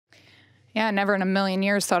Yeah, never in a million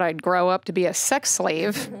years thought I'd grow up to be a sex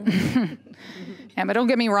slave. Yeah, but don't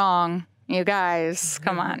get me wrong, you guys,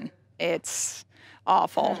 come on. It's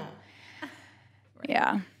awful.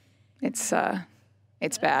 Yeah, it's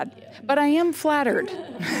bad. But I am flattered.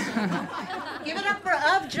 Give it up for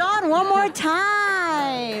OfJohn one more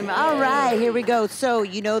time. All right, here we go. So,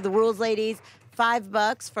 you know the rules, ladies.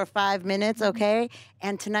 $5 for 5 minutes, okay?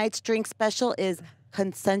 And tonight's drink special is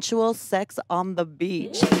consensual sex on the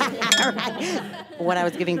beach. Right. When I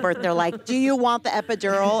was giving birth, they're like, do you want the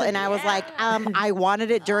epidural? And I was like, I wanted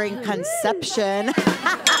it during conception.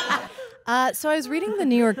 So I was reading the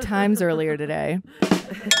New York Times earlier today.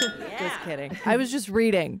 Just kidding. I was just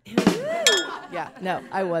reading. Yeah, no,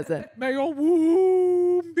 I wasn't. May your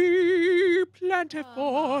womb be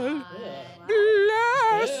plentiful,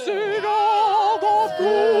 blessed are the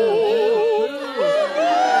fruit.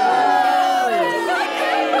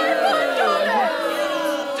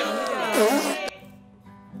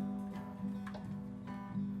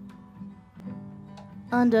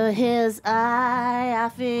 Under his eye, I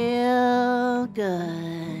feel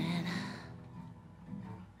good.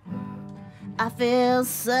 I feel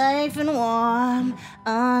safe and warm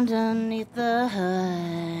underneath the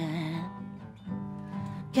hood.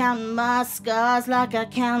 Counting my scars like I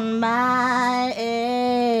count my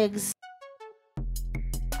eggs.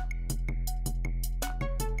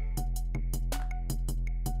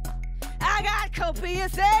 I got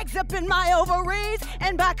copious eggs up in my ovaries,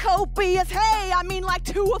 and by copious, hey, I mean like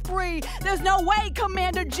 2 or 3. There's no way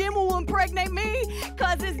Commander Jim will impregnate me,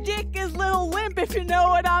 cause his dick is little limp, if you know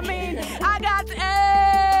what I mean. I got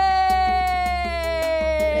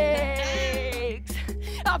eggs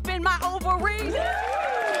up in my ovaries.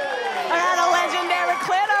 I got a legendary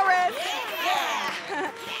clitoris.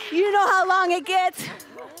 Yeah. You know how long it gets?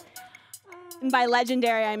 And by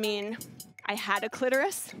legendary, I mean I had a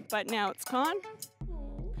clitoris, but now it's gone.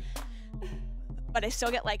 But I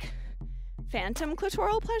still get like phantom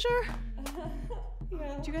clitoral pleasure.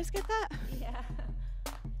 Yeah. Do you guys get that? Yeah.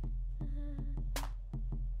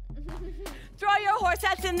 Throw your horse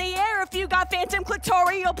hats in the air if you got phantom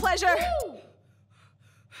clitoral pleasure. Woo!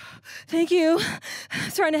 Thank you.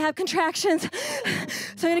 Starting to have contractions.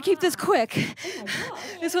 So I'm gonna keep this quick. Oh,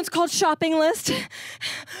 this one's called shopping list.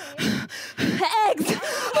 Eggs.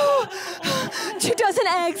 2 dozen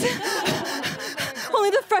eggs. Only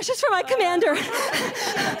the freshest for my commander.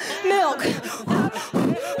 Milk.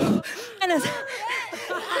 And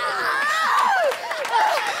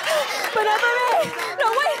but not for me. No,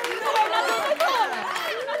 wait. Not for my phone.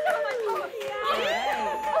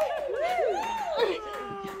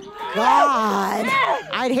 God,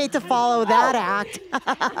 I'd hate to follow that act.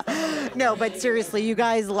 No, but seriously, you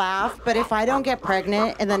guys laugh, but if I don't get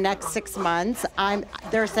pregnant in the next 6 months,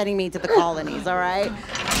 they're sending me to the colonies, all right?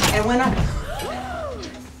 And when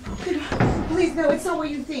please, no, it's not what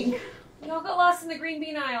you think. Y'all got lost in the green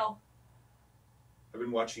bean aisle. I've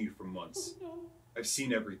been watching you for months. I've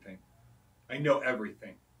seen everything. I know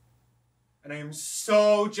everything. And I am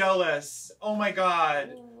so jealous. Oh my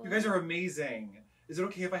God. You guys are amazing. Is it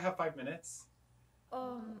okay if I have 5 minutes? Give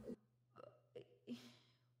 5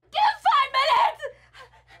 minutes!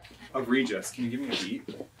 OfRegis, can you give me a beat?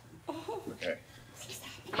 Okay.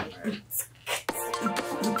 All right.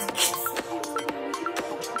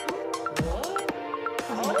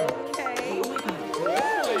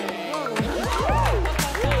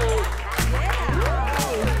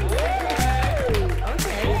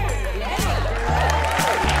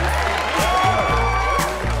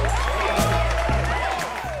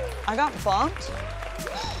 I got bumped?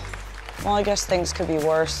 Well, I guess things could be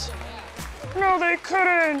worse. No, they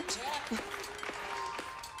couldn't.